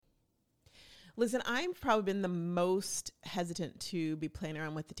Listen, I've probably been the most hesitant to be playing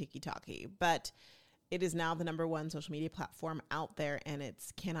around with the TikTok, but it is now the #1 social media platform out there, and it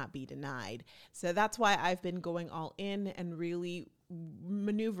cannot be denied. So that's why I've been going all in and really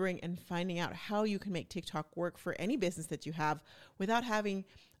maneuvering and finding out how you can make TikTok work for any business that you have without having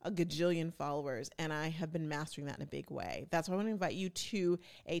a gajillion followers. And I have been mastering that in a big way. That's why I want to invite you to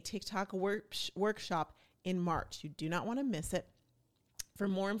a TikTok workshop in March. You do not want to miss it. For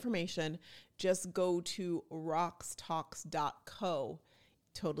more information, just go to roxtalks.co.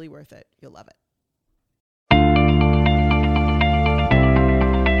 Totally worth it. You'll love it.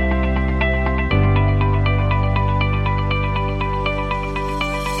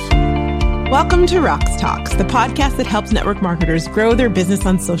 Welcome to Rox Talks, the podcast that helps network marketers grow their business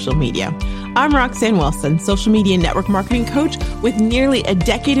on social media. I'm Roxanne Wilson, social media network marketing coach with nearly a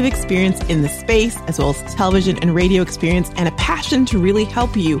decade of experience in the space, as well as television and radio experience, and a passion to really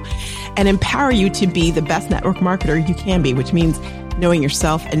help you and empower you to be the best network marketer you can be, which means knowing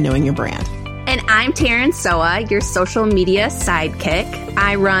yourself and knowing your brand. And I'm Taryn Soa, your social media sidekick.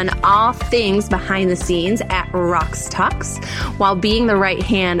 I run all things behind the scenes at Rox Talks. While being the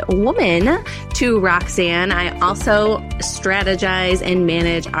right-hand woman to Roxanne, I also strategize and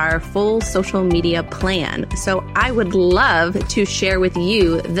manage our full social media plan. So I would love to share with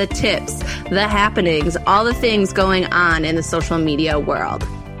you the tips, the happenings, all the things going on in the social media world.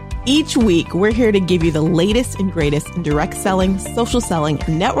 Each week, we're here to give you the latest and greatest in direct selling, social selling,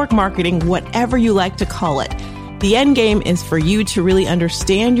 network marketing, whatever you like to call it. The end game is for you to really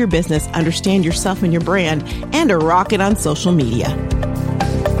understand your business, understand yourself and your brand, and to rock it on social media.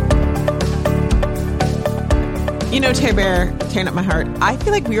 You know, tearing up my heart, I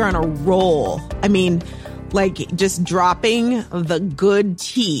feel like we are on a roll. I mean, like just dropping the good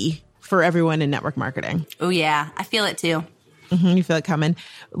tea for everyone in network marketing. Oh, yeah. I feel it too. Mm-hmm, you feel it coming.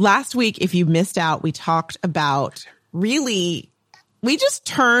 Last week, if you missed out, we talked about we just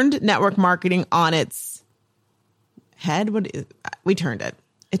turned network marketing on its head. We turned it.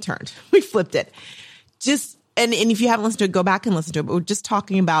 It turned. We flipped it. And if you haven't listened to it, go back and listen to it. But we're just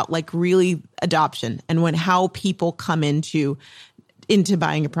talking about like really adoption and how people come into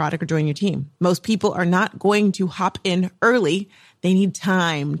buying a product or joining your team. Most people are not going to hop in early. They need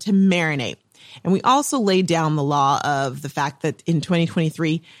time to marinate. And we also laid down the law of the fact that in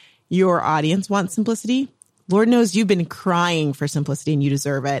 2023, your audience wants simplicity. Lord knows you've been crying for simplicity and you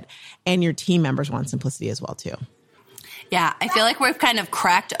deserve it. And your team members want simplicity as well, too. Yeah, I feel like we've kind of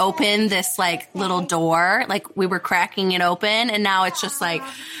cracked open this like little door, like we were cracking it open. And now it's just like,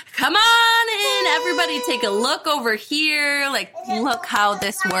 come on in, everybody take a look over here. Like, look how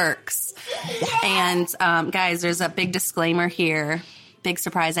this works. And guys, there's a big disclaimer here. Big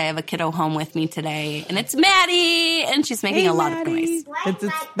surprise, I have a kiddo home with me today, and it's Maddie, and she's making a lot of noise.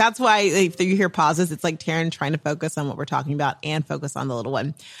 That's why if you hear pauses, it's like Taryn trying to focus on what we're talking about and focus on the little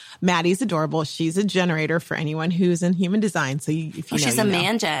one. Maddie's adorable. She's a generator for anyone who's in human design. So if you know, she's a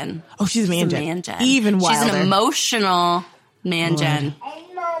man gen. Oh, she's a man gen. Even wilder. She's an emotional man gen.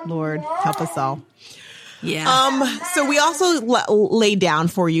 Lord, help us all. Yeah. So we also laid down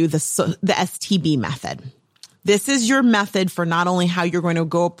for you the STB method. This is your method for not only how you're going to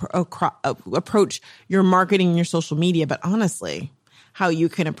go approach your marketing and your social media, but honestly, how you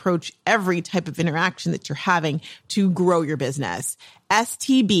can approach every type of interaction that you're having to grow your business.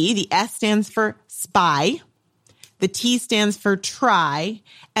 STB, the S stands for spy, the T stands for try,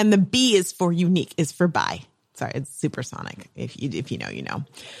 and the B is for unique, is for buy. Sorry, it's supersonic. If you know, you know.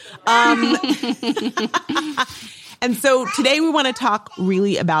 And so today we want to talk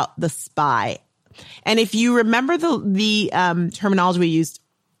really about the spy. And if you remember the terminology we used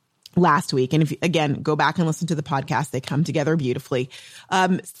last week, and if you, again, go back and listen to the podcast, they come together beautifully.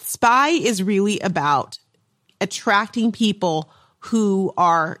 Spy is really about attracting people who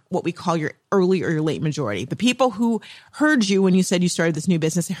are what we call your early or your late majority. The people who heard you when you said you started this new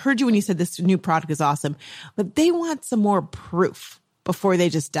business, heard you when you said this new product is awesome, but they want some more proof before they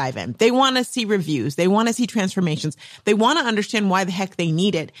just dive in. They want to see reviews. They want to see transformations. They want to understand why the heck they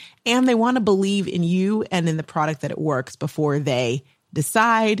need it. And they want to believe in you and in the product that it works before they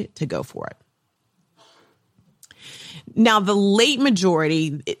decide to go for it. Now, the late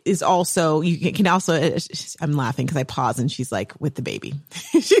majority is also, you can also, I'm laughing because I pause and she's like, with the baby.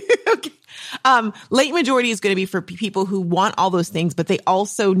 Okay. Late majority is going to be for people who want all those things, but they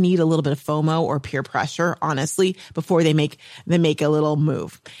also need a little bit of FOMO or peer pressure, honestly, before they make a little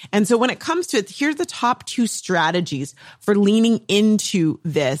move. And so when it comes to it, here's the top 2 strategies for leaning into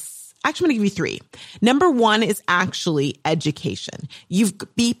this Actually, I'm going to give you 3. Number 1 is actually education.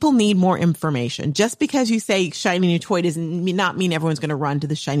 People need more information. Just because you say shiny new toy does not mean everyone's going to run to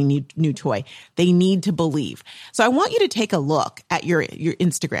the shiny new toy. They need to believe. So I want you to take a look at your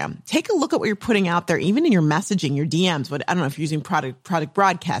Instagram. Take a look at what you're putting out there, even in your messaging, your DMs. I don't know if you're using product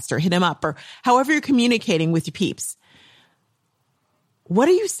broadcast or hit them up or however you're communicating with your peeps. What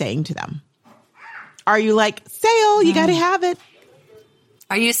are you saying to them? Are you like, sale, you got to have it?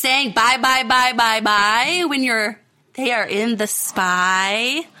 Are you saying bye, bye, bye, bye, bye when they are in the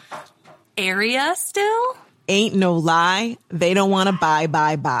spy area still? Ain't no lie. They don't want to buy,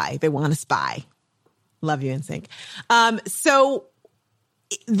 buy, buy. They want to spy. Love you, NSYNC. So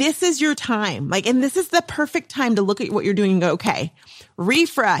this is your time. And this is the perfect time to look at what you're doing and go, okay,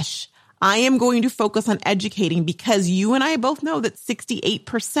 refresh. I am going to focus on educating because you and I both know that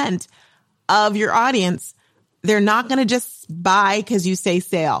 68% of your audience, they're not going to just buy because you say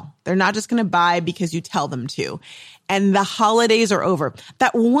sale. They're not just going to buy because you tell them to. And the holidays are over.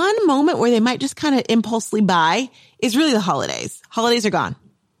 That one moment where they might just kind of impulsively buy is really the holidays. Holidays are gone.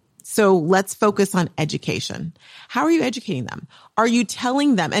 So let's focus on education. How are you educating them? Are you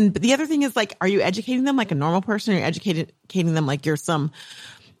telling them? And the other thing is are you educating them like a normal person? Or are you educating them like you're some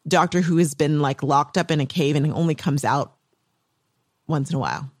doctor who has been locked up in a cave and only comes out once in a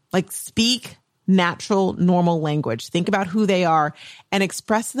while? Speak natural, normal language. Think about who they are and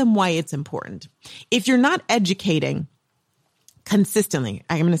express to them why it's important. If you're not educating consistently,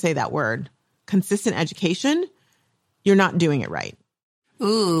 I'm going to say that word, consistent education, you're not doing it right.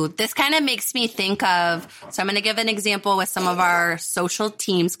 Ooh, this kind of makes me think of, so I'm going to give an example with some of our social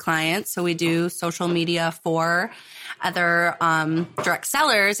teams clients. So we do social media for other direct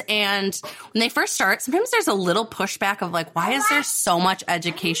sellers. And when they first start, sometimes there's a little pushback of why is there so much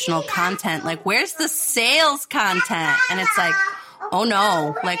educational content? Where's the sales content? And it's oh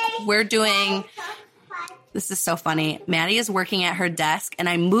no, we're doing, this is so funny. Maddie is working at her desk and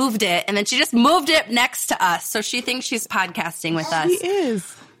I moved it and then she just moved it next to us. So she thinks she's podcasting with us. She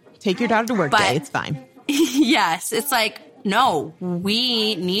is. Take your daughter to work day. It's fine. Yes. It's no,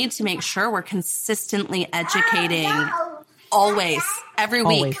 we need to make sure we're consistently educating always, every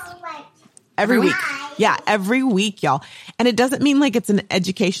week. Every week. Yeah, every week, y'all. And it doesn't mean it's an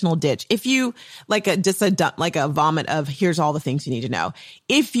educational ditch. If you a vomit of here's all the things you need to know.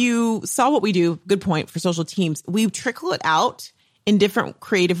 If you saw what we do, good point for social teams, we trickle it out in different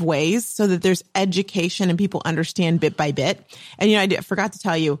creative ways so that there's education and people understand bit by bit. And, I forgot to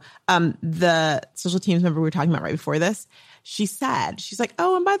tell you, the social teams member we were talking about right before this, she's like,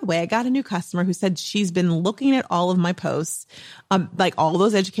 oh, and by the way, I got a new customer who said she's been looking at all of my posts, all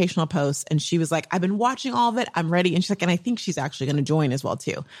those educational posts. And she was like, I've been watching all of it. I'm ready. And she's like, and I think she's actually going to join as well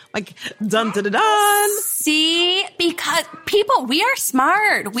too. Dun, dun, dun, dun. See, because we are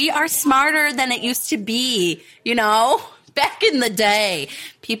smart. We are smarter than it used to be, back in the day.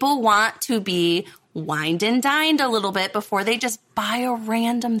 People want to be wined and dined a little bit before they just buy a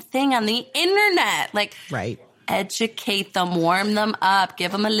random thing on the internet. Right. Educate them, warm them up,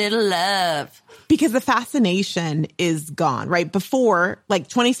 give them a little love. Because the fascination is gone, right? Before,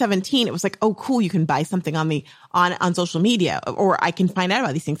 2017, it was oh, cool, you can buy something on social media, or I can find out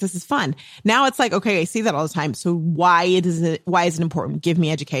about these things. This is fun. Now it's okay, I see that all the time. So why is it important? Give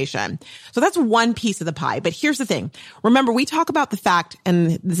me education. So that's one piece of the pie. But here's the thing. Remember, we talk about the fact,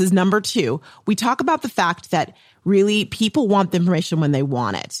 and this is number 2, we talk about the fact that really people want the information when they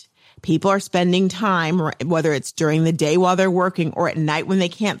want it. People are spending time, whether it's during the day while they're working or at night when they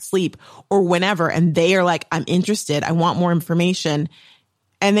can't sleep or whenever, and they are I'm interested. I want more information.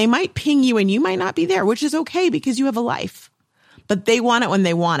 And they might ping you and you might not be there, which is okay because you have a life. But they want it when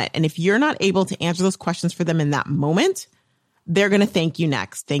they want it. And if you're not able to answer those questions for them in that moment, they're going to thank you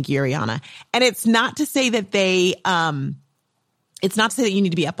next. Thank you, Ariana. And it's not to say that it's not to say that you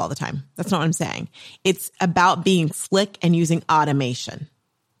need to be up all the time. That's not what I'm saying. It's about being slick and using automation.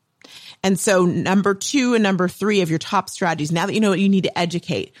 And so number 2 and number 3 of your top strategies, now that you know what you need to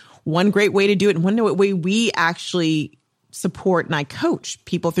educate, one great way to do it and one way we actually support and I coach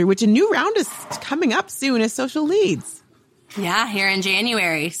people through, which a new round is coming up soon, is Social Leads. Yeah, here in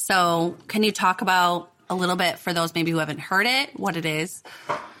January. So can you talk about a little bit for those maybe who haven't heard it, what it is?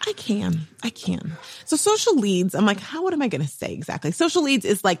 I can. So Social Leads, I'm what am I going to say exactly? Social Leads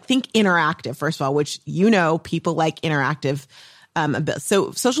is think interactive, first of all, which people like interactive.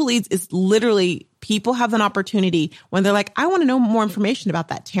 So Social Leads is literally people have an opportunity when they're I want to know more information about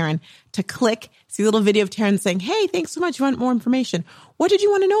that, Taryn, to click, see a little video of Taryn saying, hey, thanks so much. You want more information? What did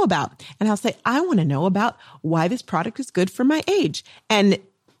you want to know about? And I'll say, I want to know about why this product is good for my age. And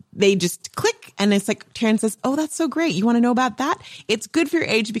they just click and it's like Taryn says, oh, that's so great. You want to know about that? It's good for your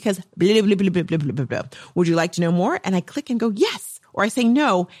age because blah, blah, blah, blah, blah, blah, blah, blah. Would you like to know more? And I click and go, yes. Or I say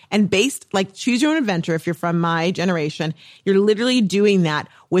no. And based like choose your own adventure. If you're from my generation, you're literally doing that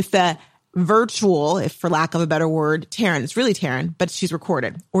with the virtual, if for lack of a better word, Taryn. It's really Taryn, but she's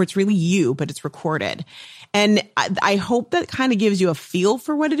recorded. Or it's really you, but it's recorded. And I hope that kind of gives you a feel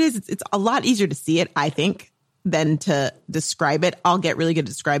for what it is. It's a lot easier to see it, I think, than to describe it. I'll get really good at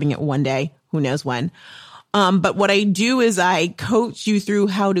describing it one day. Who knows when. But what I do is I coach you through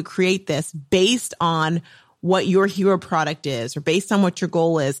how to create this based on what your hero product is or based on what your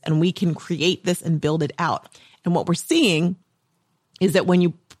goal is. And we can create this and build it out. And what we're seeing is that when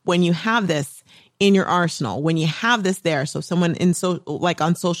you have this in your arsenal, when you have this there, so someone like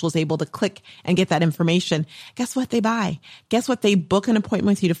on social is able to click and get that information, guess what they buy? Guess what? They book an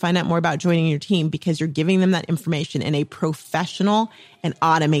appointment with you to find out more about joining your team because you're giving them that information in a professional and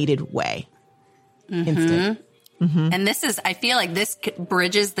automated way. Mm-hmm. Instant. Mm-hmm. And I feel like this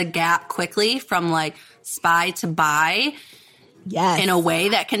bridges the gap quickly from like spy to buy. Yes. In a way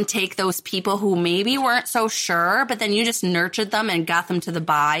that can take those people who maybe weren't so sure, but then you just nurtured them and got them to the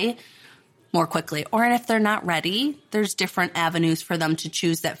buy more quickly. Or if they're not ready, there's different avenues for them to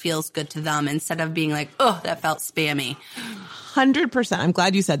choose that feels good to them instead of being like, oh, that felt spammy. 100%. I'm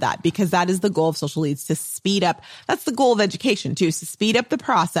glad you said that because that is the goal of Social Leads, to speed up. That's the goal of education too, is to speed up the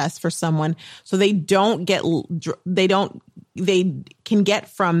process for someone so they can get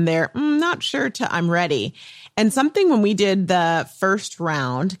from their not sure to I'm ready. And something when we did the first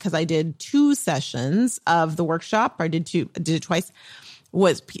round, because I did 2 sessions of the workshop, I did it twice,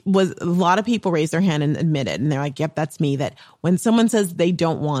 was a lot of people raised their hand and admitted, and they're like, yep, that's me, that when someone says they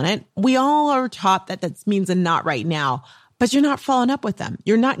don't want it, we all are taught that means a not right now, but you're not following up with them.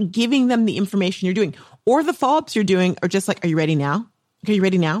 You're not giving them the information you're doing, or the follow-ups you're doing are just like, are you ready now? Are you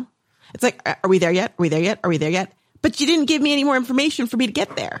ready now? It's like, are we there yet? Are we there yet? Are we there yet? But you didn't give me any more information for me to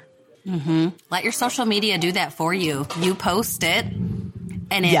get there. Mm-hmm. Let your social media do that for you. You post it.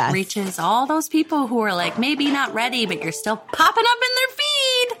 And it reaches all those people who are like maybe not ready, but you're still popping up in their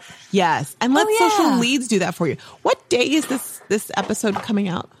feed. Yes. And let Social Leads do that for you. What day is this episode coming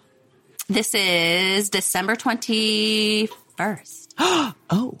out? This is December 21st.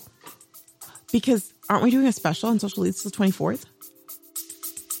 Oh. Because aren't we doing a special on Social Leads till 24th?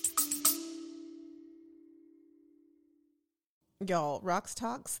 Y'all, Rocks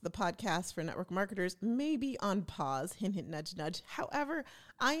Talks, the podcast for network marketers, may be on pause. Hint, hint, nudge, nudge. However,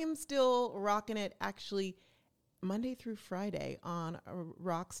 I am still rocking it actually Monday through Friday on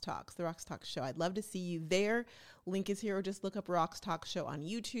Rocks Talks, the Rocks Talks show. I'd love to see you there. Link is here, or just look up Rocks Talks show on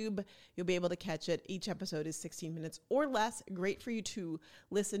YouTube. You'll be able to catch it. Each episode is 16 minutes or less. Great for you to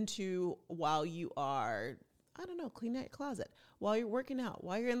listen to while you are, cleaning out your closet, while you're working out,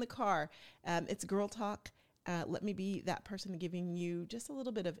 while you're in the car. It's girl talk. Let me be that person giving you just a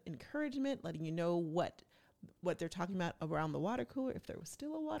little bit of encouragement, letting you know what they're talking about around the water cooler, if there was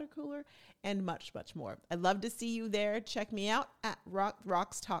still a water cooler, and much, much more. I'd love to see you there. Check me out at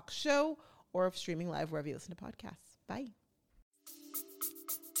Rocks Talk Show or streaming live wherever you listen to podcasts. Bye.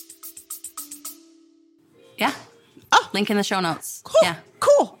 Yeah. Oh, link in the show notes. Cool. Yeah.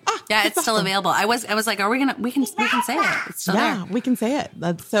 Cool. Yeah, it's still available. I was like, we can say it. It's still there. Yeah, we can say it.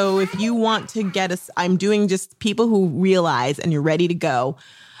 So if you want to get us, I'm doing just people who realize and you're ready to go.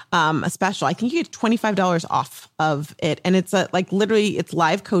 A special. I think you get $25 off of it. And it's literally it's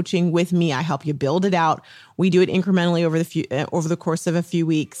live coaching with me. I help you build it out. We do it incrementally over the course of a few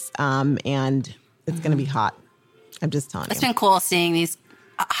weeks. And it's going to be hot. I'm just telling you. It's been cool seeing these,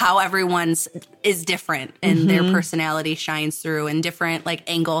 how everyone's is different and their personality shines through and different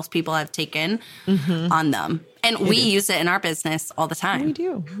angles people have taken on them. And we use it in our business all the time.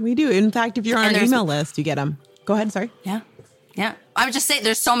 We do. In fact, if you're on our email list, you get them. Go ahead. Sorry. Yeah. Yeah. I would just say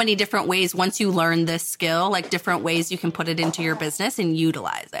there's so many different ways once you learn this skill, different ways you can put it into your business and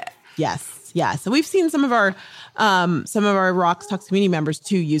utilize it. Yes. Yeah. So we've seen some of our Rocks Talks community members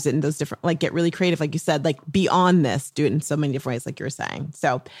too use it in those different, get really creative, like you said, beyond this, do it in so many different ways, like you were saying.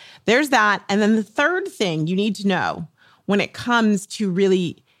 So there's that. And then the third thing you need to know when it comes to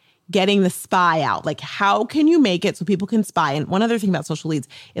really getting the spy out, how can you make it so people can spy? And one other thing about Social Leads,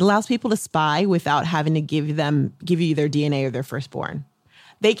 it allows people to spy without having to give you their DNA or their firstborn.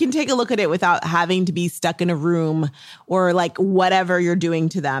 They can take a look at it without having to be stuck in a room or whatever you're doing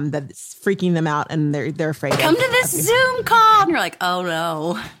to them that's freaking them out and they're afraid. Come to this Zoom call. And you're like, oh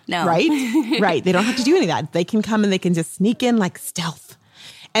no. Right? Right. They don't have to do any of that. They can come and they can just sneak in like stealth.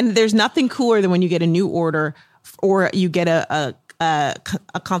 And there's nothing cooler than when you get a new order or you get a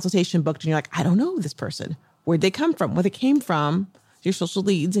consultation booked and you're like, I don't know this person. Where'd they come from? Where they came from your social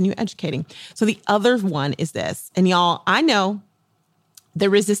leads and you educating. So the other one is this. And y'all, I know the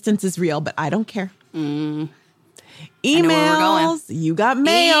resistance is real, but I don't care. Emails. You got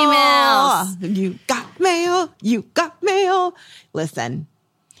mail. Emails. You got mail. You got mail. Listen,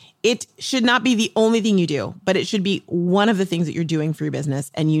 it should not be the only thing you do, but it should be one of the things that you're doing for your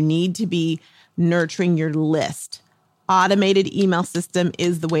business. And you need to be nurturing your list. Automated email system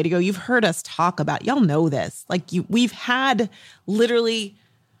is the way to go. You've heard us talk about, y'all know this. Like we've had literally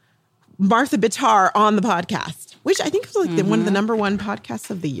Martha Bitar on the podcast, which I think was like one of the number one podcasts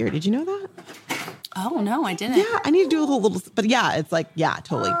of the year. Did you know that? Oh, no, I didn't. Yeah, I need to do a little, but yeah, it's like, yeah,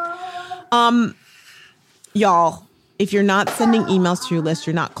 totally. Y'all, if you're not sending emails to your list,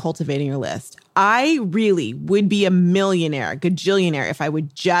 you're not cultivating your list. I really would be a millionaire, gajillionaire, if I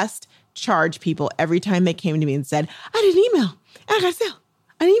would just charge people every time they came to me and said, I did an email and I got a sale.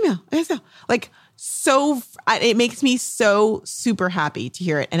 An email, I got a sale. Like, so it makes me so super happy to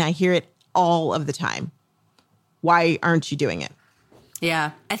hear it. And I hear it all of the time. Why aren't you doing it?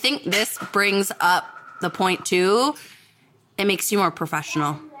 Yeah. I think this brings up the point too. It makes you more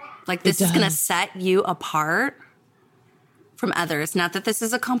professional. Like this is going to set you apart from others. Not that this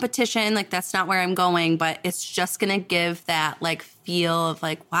is a competition, like that's not where I'm going, but it's just going to give that like feel of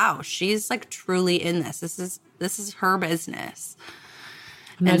like, wow, she's like truly in this. This is her business.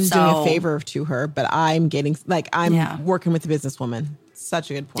 I'm not just doing a favor to her, but I'm getting like, I'm working with a businesswoman. Such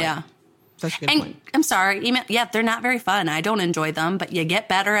a good point. Yeah. Such a good point. I'm sorry, email, they're not very fun. I don't enjoy them, but you get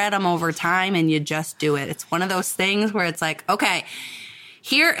better at them over time and you just do it. It's one of those things where it's like, okay,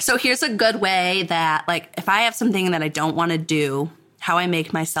 here's a good way that like, if I have something that I don't want to do, how I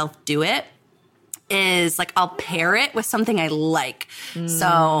make myself do it is like, I'll pair it with something I like.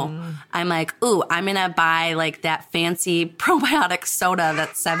 So I'm like, ooh, I'm going to buy like that fancy probiotic soda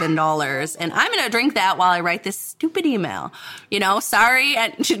that's $7 and I'm going to drink that while I write this stupid email, sorry.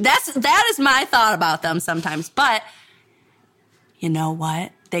 And that is my thought about them sometimes, but you know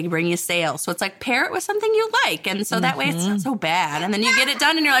what? They bring you sales. So it's like pair it with something you like. And so that way it's not so bad. And then you get it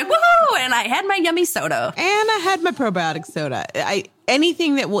done and you're like, woohoo! And I had my yummy soda. And I had my probiotic soda.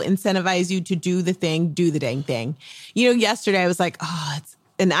 Anything that will incentivize you to do the thing, do the dang thing. Yesterday I was like,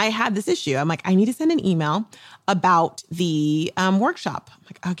 and I had this issue. I'm like, I need to send an email about the workshop. I'm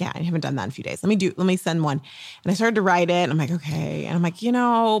like, okay, I haven't done that in a few days. Let me send one. And I started to write it. And I'm like, okay. And I'm like,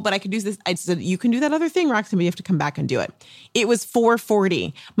 but I could do this. I said, you can do that other thing, Roxanne, but you have to come back and do it. It was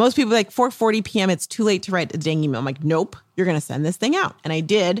 4:40. Most people are like 4:40 p.m. It's too late to write a dang email. I'm like, nope, you're going to send this thing out. And I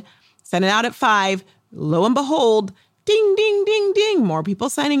did send it out at 5. Lo and behold, ding, ding, ding, ding. More people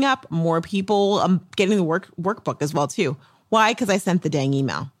signing up, more people getting the workbook as well too. Why? Because I sent the dang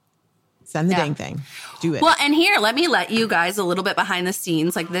email. Send the dang thing. Do it. Well, and here, let me let you guys a little bit behind the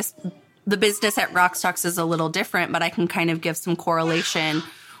scenes. Like this, the business at Rox Talks is a little different, but I can kind of give some correlation.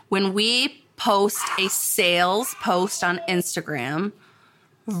 When we post a sales post on Instagram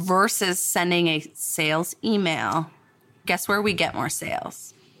versus sending a sales email, guess where we get more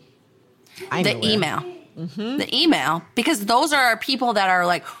sales? The email. Mm-hmm. The email. Because those are people that are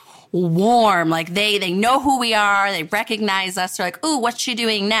like, warm, like they know who we are, they recognize us, they're like, ooh, what's she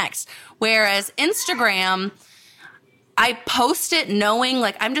doing next? Whereas Instagram, I post it knowing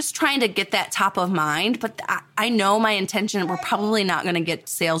like I'm just trying to get that top of mind, but I know my intention, we're probably not going to get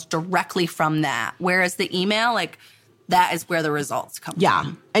sales directly from that. Whereas the email, like that is where the results come from. Yeah,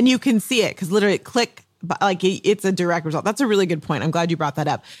 and you can see it because literally click, like it's a direct result. That's a really good point. I'm glad you brought that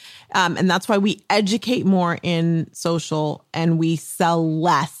up. And that's why we educate more in social and we sell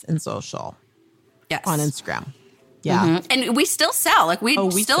less in social. Yes. On Instagram. Yeah. Mm-hmm. And we still sell. Like we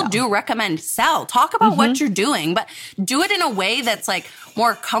still do recommend sell. Talk about what you're doing, but do it in a way that's like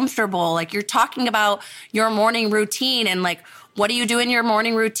more comfortable. Like you're talking about your morning routine and like, what do you do in your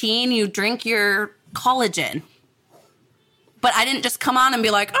morning routine? You drink your collagen. But I didn't just come on and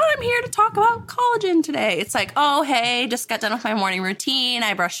be like, oh, I'm here to talk about collagen today. It's like, oh, hey, just got done with my morning routine.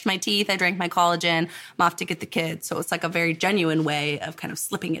 I brushed my teeth. I drank my collagen. I'm off to get the kids. So it's like a very genuine way of kind of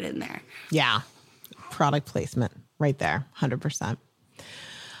slipping it in there. Yeah. Product placement right there. 100%.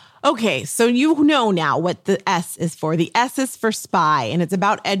 Okay. So you know now what the S is for. The S is for SPY, and it's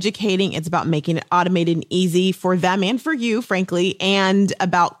about educating. It's about making it automated and easy for them and for you, frankly, and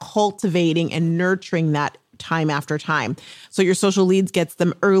about cultivating and nurturing that time after time. So your social leads gets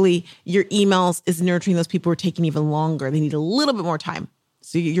them early. Your emails is nurturing those people who are taking even longer. They need a little bit more time.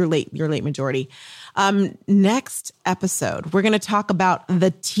 So you're late majority. Next episode, we're going to talk about the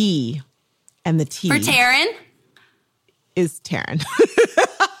T, and the T for Taryn is Taryn.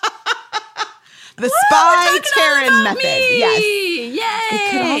 The Spy Taryn method. Me. Yes. Yay.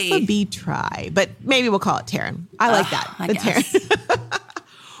 It could also be try, but maybe we'll call it Taryn. I like that. I The guess. Taryn.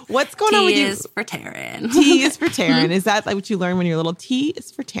 What's going on with T you? is for Taryn. T is for Taryn. Is that like what you learned when you were little? T is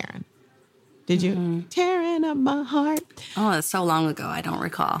for Taryn. Did you? Taryn of my heart. Oh, that's so long ago. I don't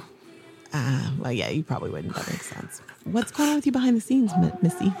recall. Well, yeah, you probably wouldn't. That makes sense. What's going on with you behind the scenes,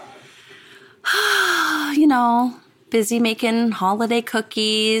 Missy? You know, busy making holiday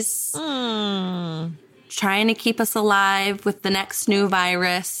cookies, trying to keep us alive with the next new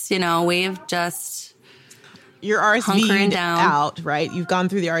virus. You know, we've just You're hunkering RSV'd down. out, right? You've gone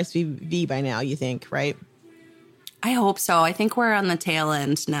through the RSV by now, you think, right? I hope so. I think we're on the tail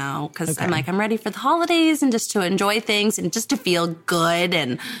end now because Okay. I'm ready for the holidays and just to enjoy things and just to feel good.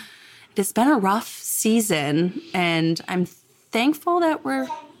 And it's been a rough season, and I'm thankful that we're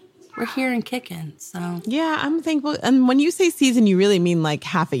here and kicking. So Yeah, I'm thankful. And when you say season, you really mean like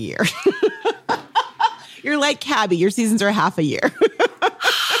half a year. You're like Cabby. Your seasons are half a year.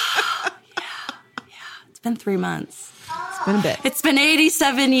 it's been 3 months. It's been a bit. It's been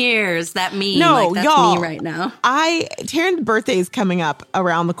 87 years. That meme, No, that's y'all. me right now. Taryn's birthday is coming up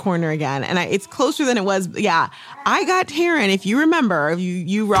around the corner again, and it's closer than it was. Yeah, I got Taryn. If you remember,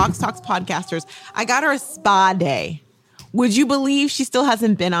 you Rocks Talks podcasters, I got her a spa day. Would you believe she still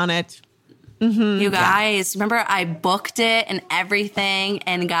hasn't been on it? You guys, remember I booked it and everything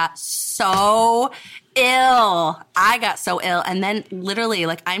and got so ill. I got so ill. And then literally,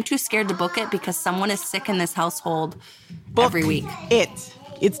 like, I'm too scared to book it because someone is sick in this household every week.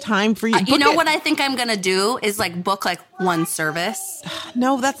 It's time for you. You know what I think I'm going to do is like book like one service.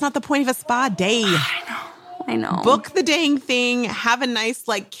 No, that's not the point of a spa day. I know. Book the dang thing. Have a nice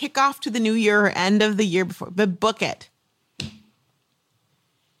like kickoff to the new year or end of the year before, but book it.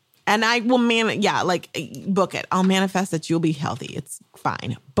 And I will book it. I'll manifest that you'll be healthy. It's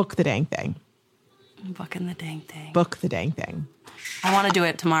fine. Book the dang thing. I'm booking the dang thing. Book the dang thing. I want to do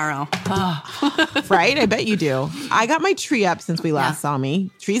it tomorrow. Right? I bet you do. I got my tree up since we last saw me.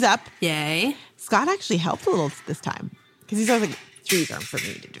 Tree's up. Yay. Scott actually helped a little this time because he's always like, trees aren't for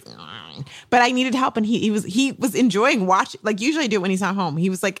me to do. But I needed help, and he was enjoying watching. Like usually I do it when he's not home. He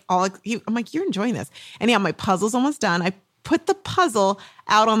was like I'm like, you're enjoying this. Anyhow, my puzzle's almost done. I put the puzzle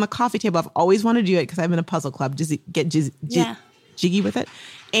out on the coffee table. I've always wanted to do it because I'm in a puzzle club. Just get jiggy with it.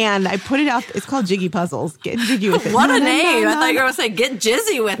 And I put it out. It's called Jiggy Puzzles. Get jiggy with it. What a name. I thought you were going to say get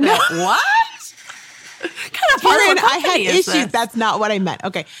jizzy with it. What? Kind of Karen, I had company is issues. this? That's not what I meant.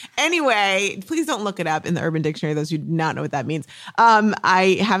 Okay. Anyway, please don't look it up in the Urban Dictionary. Those who do not know what that means.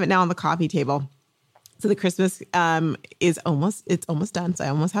 I have it now on the coffee table. So the Christmas it's almost done. So I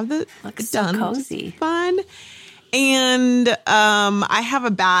almost have the Looks so done. cozy. Fun. And I have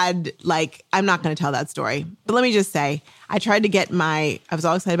a bad, I'm not going to tell that story. But let me just say, I tried to get I was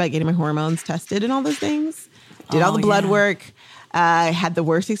all excited about getting my hormones tested and all those things. Did all the blood work. Had the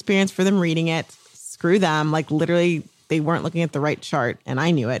worst experience for them reading it. Screw them. Like literally, they weren't looking at the right chart. And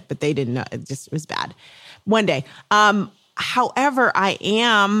I knew it, but they didn't know. It was bad. One day. However, I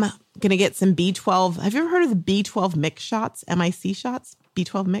am going to get some B12. Have you ever heard of the B12 MIC shots? MIC shots?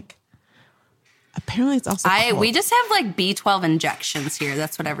 B12 MIC? Apparently it's also we just have like B12 injections here.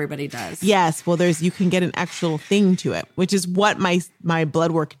 That's what everybody does. Yes. Well, you can get an actual thing to it, which is what my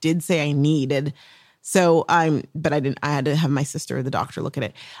blood work did say I needed. So but I didn't, I had to have my sister or the doctor look at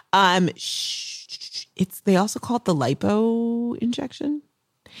it. They also call it the lipo injection.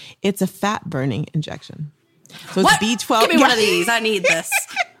 It's a fat burning injection. So What? it's B12. Give me one of these. I need this.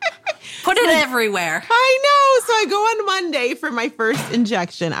 Put it everywhere. I know. So I go on Monday for my first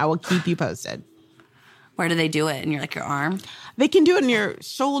injection. I will keep you posted. Where do they do it? In your arm? They can do it in your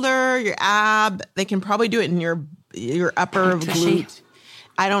shoulder, your ab. They can probably do it in your upper Tushy. glute.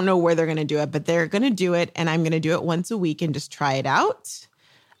 I don't know where they're going to do it, but they're going to do it, and I'm going to do it once a week and just try it out.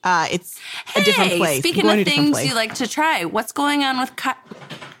 It's a different place. Speaking of things you like to try, what's going on with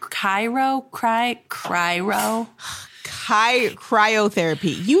cryo?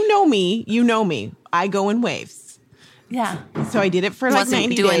 Cryotherapy. You know me. I go in waves. Yeah. So I did it for like 90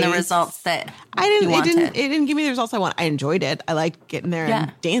 Wasn't doing days. the results that you wanted. It didn't give me the results I want. I enjoyed it. I liked getting there and Yeah.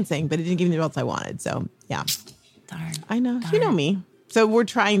 dancing, but it didn't give me the results I wanted. So yeah. Darn. I know. You know me. So we're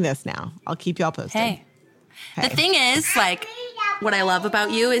trying this now. I'll keep y'all posted. Hey. The thing is, what I love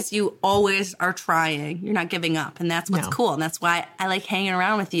about you is you always are trying. You're not giving up. And that's what's No. cool. And that's why I like hanging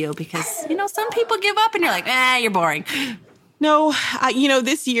around with you because, some people give up and you're like, you're boring. No,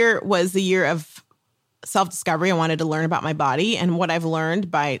 this year was the year of self-discovery. I wanted to learn about my body. And what I've learned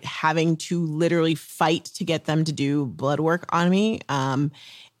by having to literally fight to get them to do blood work on me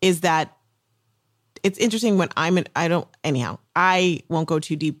is that it's interesting when I won't go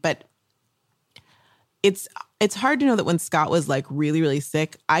too deep, but it's hard to know that when Scott was like really, really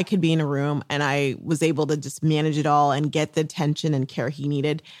sick, I could be in a room and I was able to just manage it all and get the attention and care he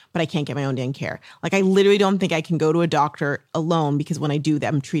needed, but I can't get my own damn care. Like I literally don't think I can go to a doctor alone because when I do that,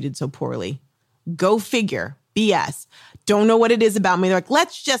 I'm treated so poorly. Go figure. BS. Don't know what it is about me. They're like,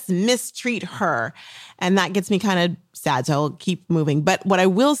 let's just mistreat her. And that gets me kind of sad. So I'll keep moving. But what I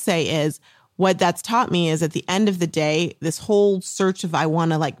will say is what that's taught me is at the end of the day, this whole search of I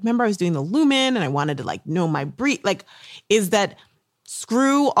want to like, remember I was doing the lumen and I wanted to like know my breed, like is that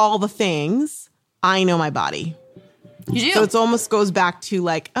screw all the things. I know my body. You do. So it almost goes back to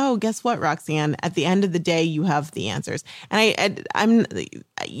like, oh, guess what, Roxanne? At the end of the day, you have the answers. And I'm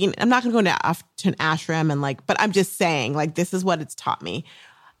not going to go to an ashram and like, but I'm just saying like, this is what it's taught me.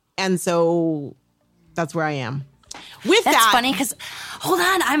 And so that's where I am. That's funny because, hold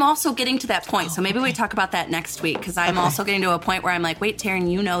on, I'm also getting to that point. So maybe we talk about that next week because I'm also getting to a point where I'm like, wait, Taryn,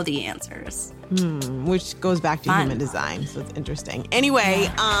 you know the answers. Which goes back to human design. So it's interesting.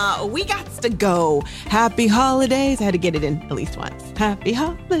 Anyway, we got to go. Happy holidays. I had to get it in at least once. Happy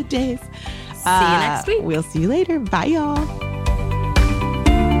holidays. See you next week. We'll see you later. Bye, y'all.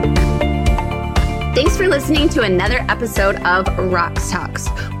 Thanks for listening to another episode of Rox Talks.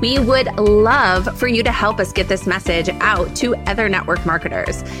 We would love for you to help us get this message out to other network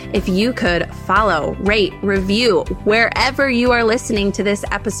marketers. If you could follow, rate, review wherever you are listening to this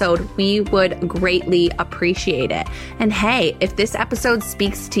episode, we would greatly appreciate it. And hey, if this episode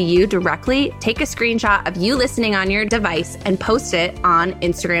speaks to you directly, take a screenshot of you listening on your device and post it on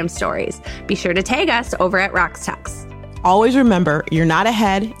Instagram stories. Be sure to tag us over at Rox Talks. Always remember, you're not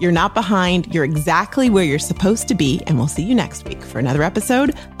ahead, you're not behind, you're exactly where you're supposed to be, and we'll see you next week for another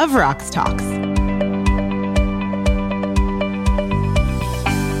episode of Rox Talks.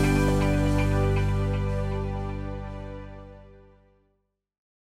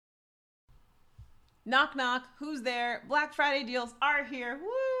 Knock, knock. Who's there? Black Friday deals are here.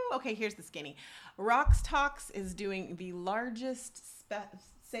 Woo! Okay, here's the skinny. Rox Talks is doing the largest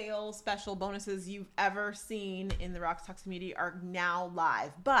sale special bonuses you've ever seen in the Rox Talks community are now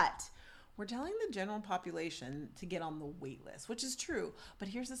live. But we're telling the general population to get on the wait list, which is true. But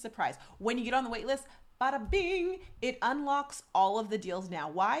here's the surprise. When you get on the wait list, bada bing, it unlocks all of the deals now.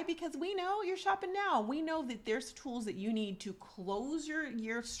 Why? Because we know you're shopping now. We know that there's tools that you need to close your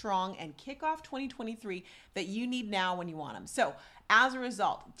year strong and kick off 2023 that you need now when you want them. So as a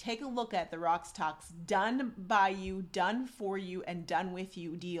result, take a look at the Rox Talks done by you, done for you, and done with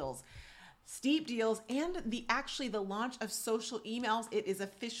you deals. Steep deals and the launch of social emails. It is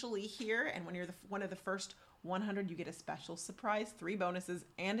officially here. And when you're one of the first 100, you get a special surprise, 3 bonuses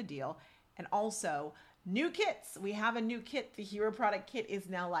and a deal. And also new kits. We have a new kit. The Hero Product Kit is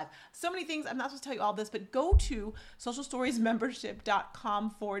now live. So many things. I'm not supposed to tell you all this, but go to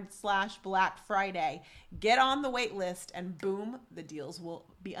socialstoriesmembership.com/Black Friday. Get on the wait list and boom, the deals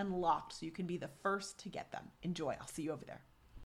will be unlocked so you can be the first to get them. Enjoy. I'll see you over there.